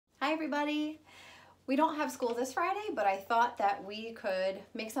everybody. We don't have school this Friday, but I thought that we could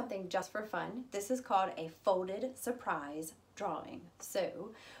make something just for fun. This is called a folded surprise drawing. So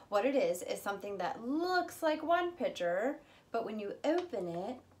what it is something that looks like one picture, but when you open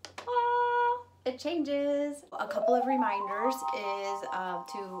it, it changes. A couple of reminders is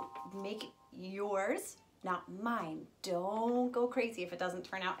to make yours, not mine. Don't go crazy if it doesn't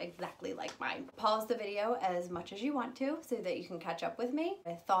turn out exactly like mine. Pause the video as much as you want to so that you can catch up with me.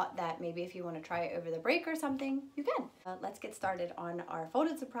 I thought that maybe if you want to try it over the break or something, you can. Let's get started on our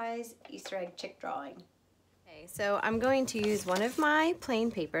folded surprise Easter egg chick drawing. Okay, so I'm going to use one of my plain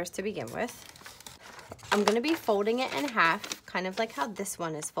papers to begin with. I'm going to be folding it in half, kind of like how this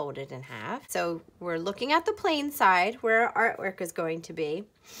one is folded in half. So we're looking at the plain side where our artwork is going to be.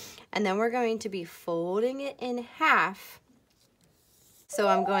 And then we're going to be folding it in half. So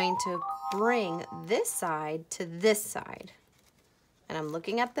I'm going to bring this side to this side. And I'm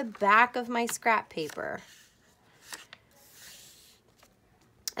looking at the back of my scrap paper.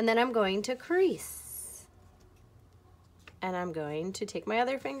 And then I'm going to crease. And I'm going to take my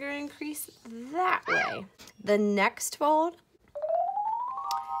other finger and crease that way. The next fold,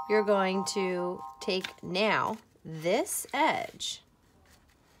 you're going to take now this edge,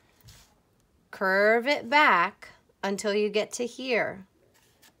 curve it back until you get to here.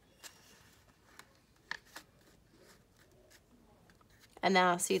 And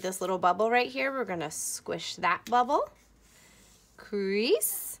now see this little bubble right here? We're gonna squish that bubble,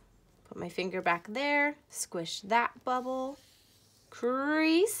 crease, put my finger back there, squish that bubble,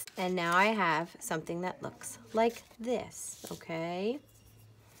 crease, and now I have something that looks like this, okay?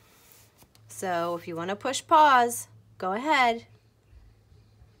 So if you wanna push pause, go ahead.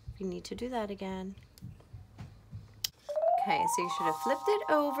 You need to do that again. Okay, so you should have flipped it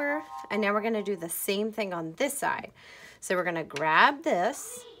over, and now we're gonna do the same thing on this side. So we're gonna grab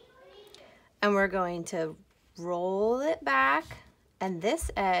this, and we're going to roll it back, and this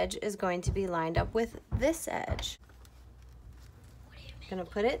edge is going to be lined up with this edge. Gonna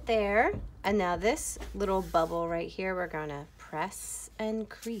put it there, and now this little bubble right here, we're gonna press and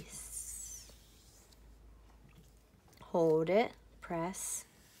crease. Hold it, press,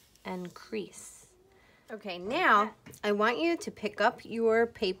 and crease. Okay, now I want you to pick up your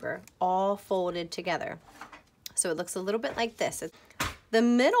paper all folded together. So it looks a little bit like this. The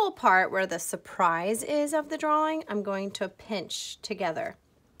middle part where the surprise is of the drawing, I'm going to pinch together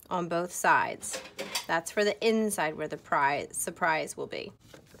on both sides. That's for the inside where the surprise will be.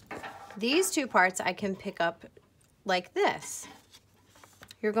 These two parts I can pick up like this.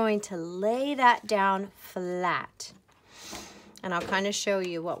 You're going to lay that down flat. And I'll kind of show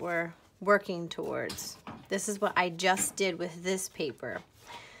you what we're working towards. This is what I just did with this paper.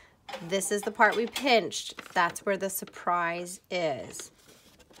 This is the part we pinched. That's where the surprise is.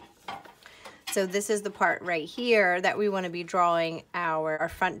 So this is the part right here that we want to be drawing our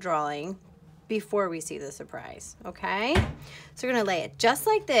front drawing before we see the surprise, okay? So we're going to lay it just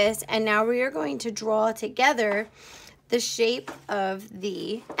like this, and now we are going to draw together the shape of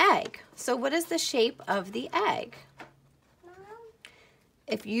the egg. So what is the shape of the egg?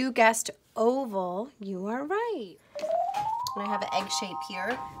 If you guessed oval, you are right. And I have an egg shape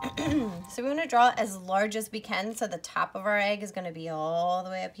here. So we want to draw it as large as we can. So the top of our egg is going to be all the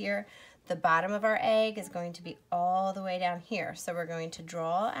way up here. The bottom of our egg is going to be all the way down here. So we're going to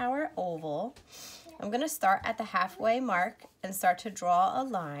draw our oval. I'm going to start at the halfway mark and start to draw a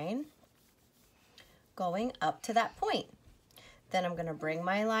line going up to that point. Then I'm going to bring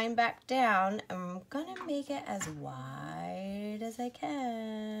my line back down, and I'm going to make it as wide as I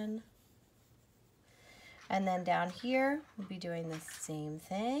can. And then down here, we'll be doing the same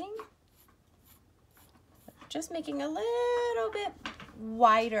thing. Just making a little bit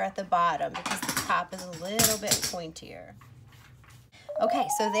wider at the bottom because the top is a little bit pointier. Okay,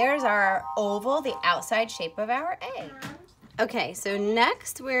 so there's our oval, the outside shape of our egg. Okay, so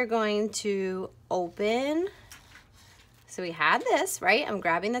next we're going to open. So we had this, right? I'm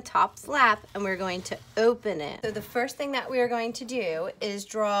grabbing the top flap and we're going to open it. So the first thing that we are going to do is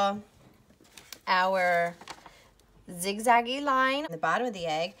draw our zigzaggy line on the bottom of the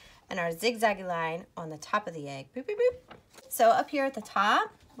egg and our zigzaggy line on the top of the egg. Boop, boop, boop. So up here at the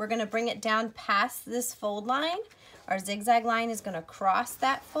top, we're gonna bring it down past this fold line. Our zigzag line is gonna cross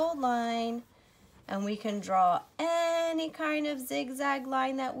that fold line, and we can draw any kind of zigzag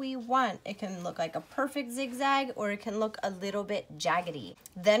line that we want. It can look like a perfect zigzag, or it can look a little bit jaggedy.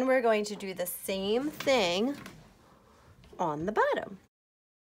 Then we're going to do the same thing on the bottom.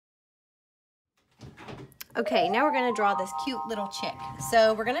 Okay, now we're gonna draw this cute little chick.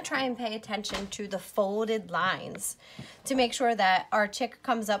 So we're gonna try and pay attention to the folded lines to make sure that our chick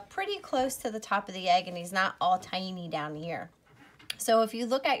comes up pretty close to the top of the egg and he's not all tiny down here. So if you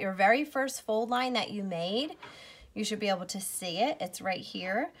look at your very first fold line that you made, you should be able to see it. It's right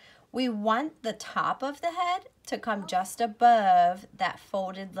here. We want the top of the head to come just above that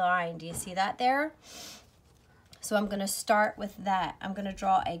folded line. Do you see that there? So I'm gonna start with that. I'm gonna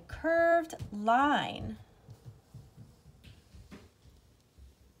draw a curved line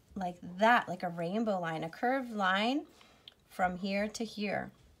like that, like a rainbow line, a curved line from here to here.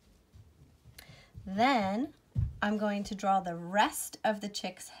 Then I'm going to draw the rest of the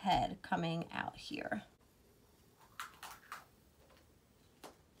chick's head coming out here.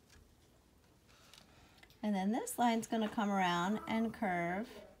 And then this line's going to come around and curve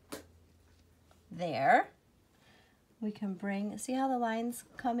there. We can bring, see how the lines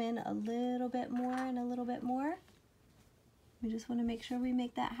come in a little bit more and a little bit more? We just want to make sure we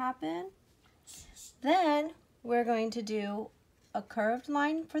make that happen. Then we're going to do a curved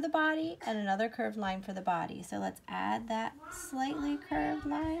line for the body and another curved line for the body. So let's add that slightly curved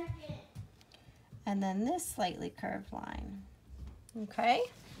line and then this slightly curved line. Okay,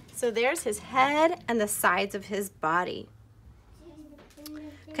 so there's his head and the sides of his body.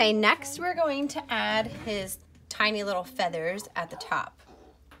 Okay, next we're going to add his tiny little feathers at the top.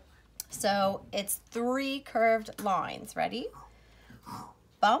 So it's 3 curved lines. Ready?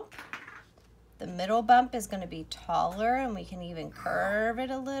 Bump. The middle bump is going to be taller and we can even curve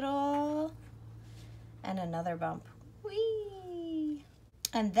it a little. And another bump. Whee!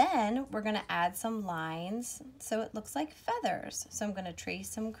 And then we're going to add some lines so it looks like feathers. So I'm going to trace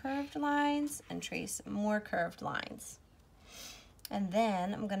some curved lines and trace more curved lines. And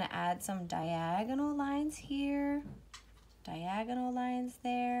then I'm going to add some diagonal lines here, diagonal lines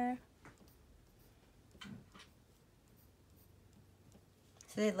there.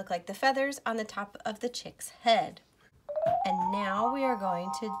 So they look like the feathers on the top of the chick's head. And now we are going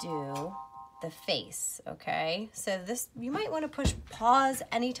to do the face, okay? So this, you might want to push pause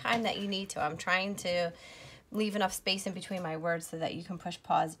anytime that you need to. I'm trying to leave enough space in between my words so that you can push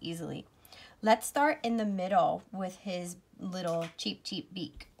pause easily. Let's start in the middle with his little cheep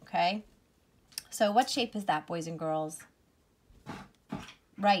beak, okay? So what shape is that, boys and girls?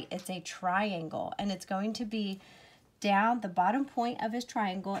 Right, it's a triangle, and it's going to be down, the bottom point of his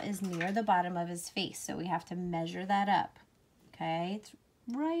triangle is near the bottom of his face, so we have to measure that up, okay? It's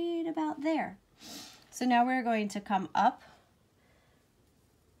right about there. So now we're going to come up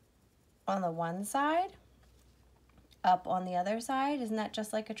on the one side, up on the other side. Isn't that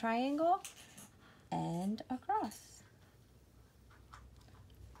just like a triangle? And across.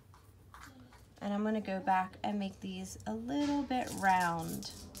 And I'm going to go back and make these a little bit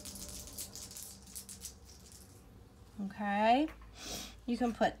round. Okay, you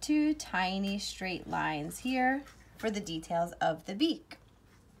can put 2 tiny straight lines here for the details of the beak.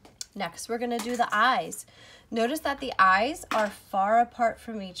 Next, we're going to do the eyes. Notice that the eyes are far apart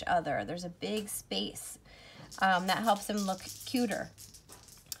from each other. There's a big space that helps them look cuter.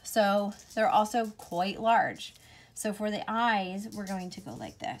 So they're also quite large. So for the eyes, we're going to go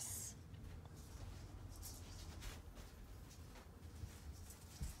like this.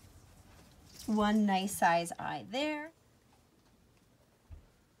 One nice size eye there.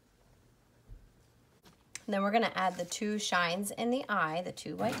 And then we're going to add the 2 shines in the eye, the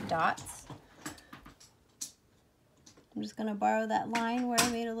 2 white dots. I'm just going to borrow that line where I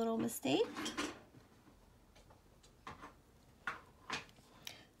made a little mistake.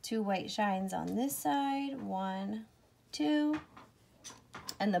 2 white shines on this side, 1, 2.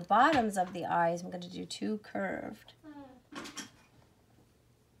 And the bottoms of the eyes, I'm going to do 2 curved.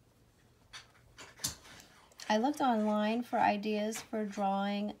 I looked online for ideas for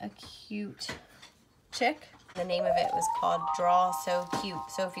drawing a cute chick. The name of it was called Draw So Cute.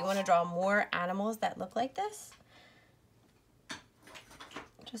 So if you want to draw more animals that look like this,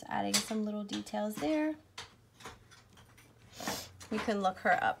 just adding some little details there. You can look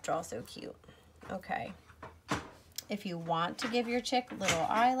her up, Draw So Cute. Okay. If you want to give your chick little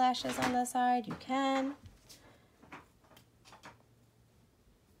eyelashes on the side, you can.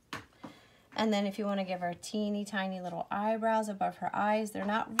 And then if you want to give her teeny tiny little eyebrows above her eyes, they're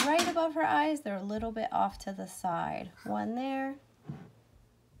not right above her eyes, they're a little bit off to the side. 1 there,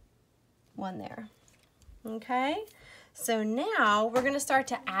 1 there. Okay, so now we're going to start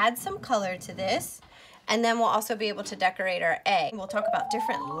to add some color to this, and then we'll also be able to decorate our egg. We'll talk about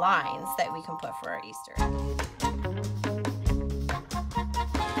different lines that we can put for our Easter.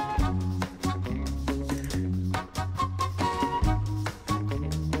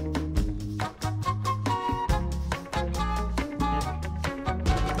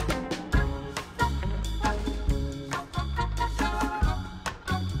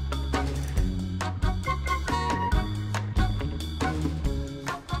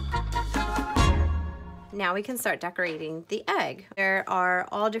 now we can start decorating the egg. There are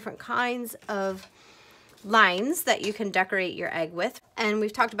all different kinds of lines that you can decorate your egg with, and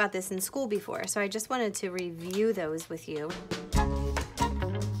we've talked about this in school before, so I just wanted to review those with you.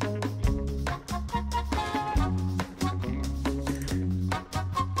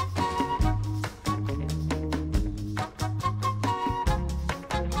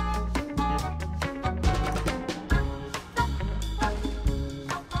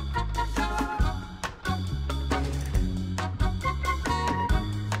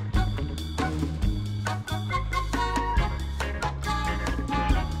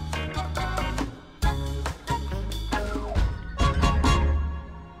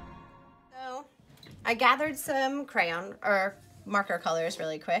 I gathered some crayon or marker colors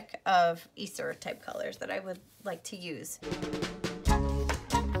really quick of Easter type colors that I would like to use.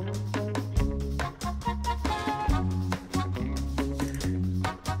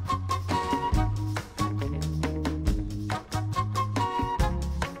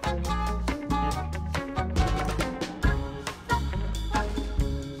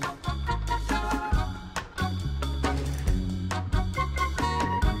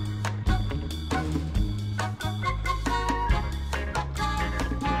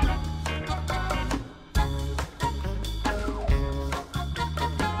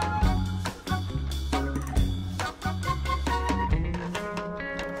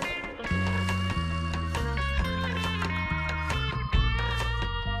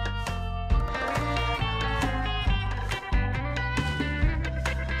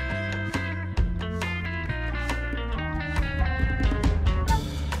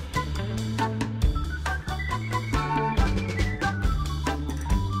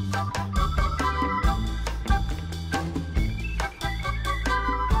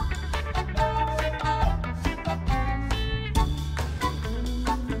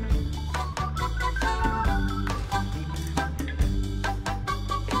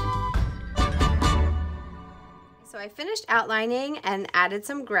 So I finished outlining and added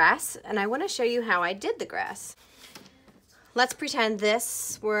some grass, and I want to show you how I did the grass. Let's pretend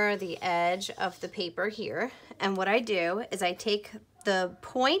this were the edge of the paper here, and what I do is I take the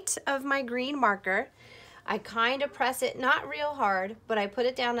point of my green marker, I kind of press it, not real hard, but I put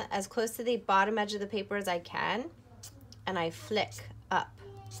it down as close to the bottom edge of the paper as I can, and I flick up.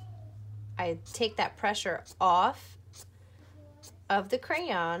 I take that pressure off of the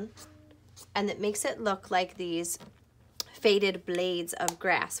crayon, and it makes it look like these faded blades of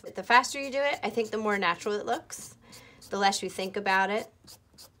grass. The faster you do it, I think the more natural it looks. The less you think about it,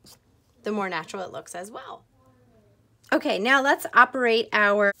 the more natural it looks as well. Okay, now let's operate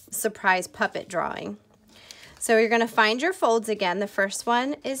our surprise puppet drawing. So you're gonna find your folds again. The first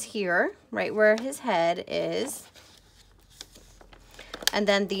one is here, right where his head is. And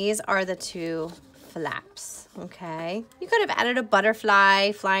then these are the two flaps, okay? You could have added a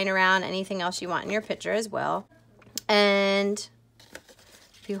butterfly flying around, anything else you want in your picture as well. And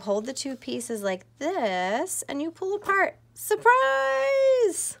if you hold the two pieces like this and you pull apart,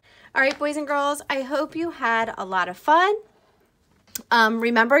 surprise! All right, boys and girls, I hope you had a lot of fun.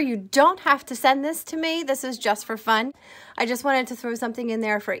 Remember, you don't have to send this to me. This is just for fun. I just wanted to throw something in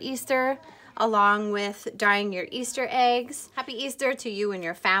there for Easter, along with dyeing your Easter eggs. Happy Easter to you and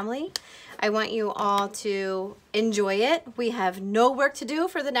your family. I want you all to enjoy it. We have no work to do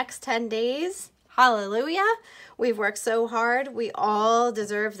for the next 10 days. Hallelujah. We've worked so hard. We all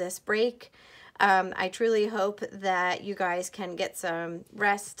deserve this break. I truly hope that you guys can get some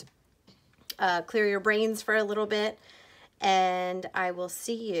rest, clear your brains for a little bit, and I will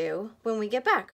see you when we get back.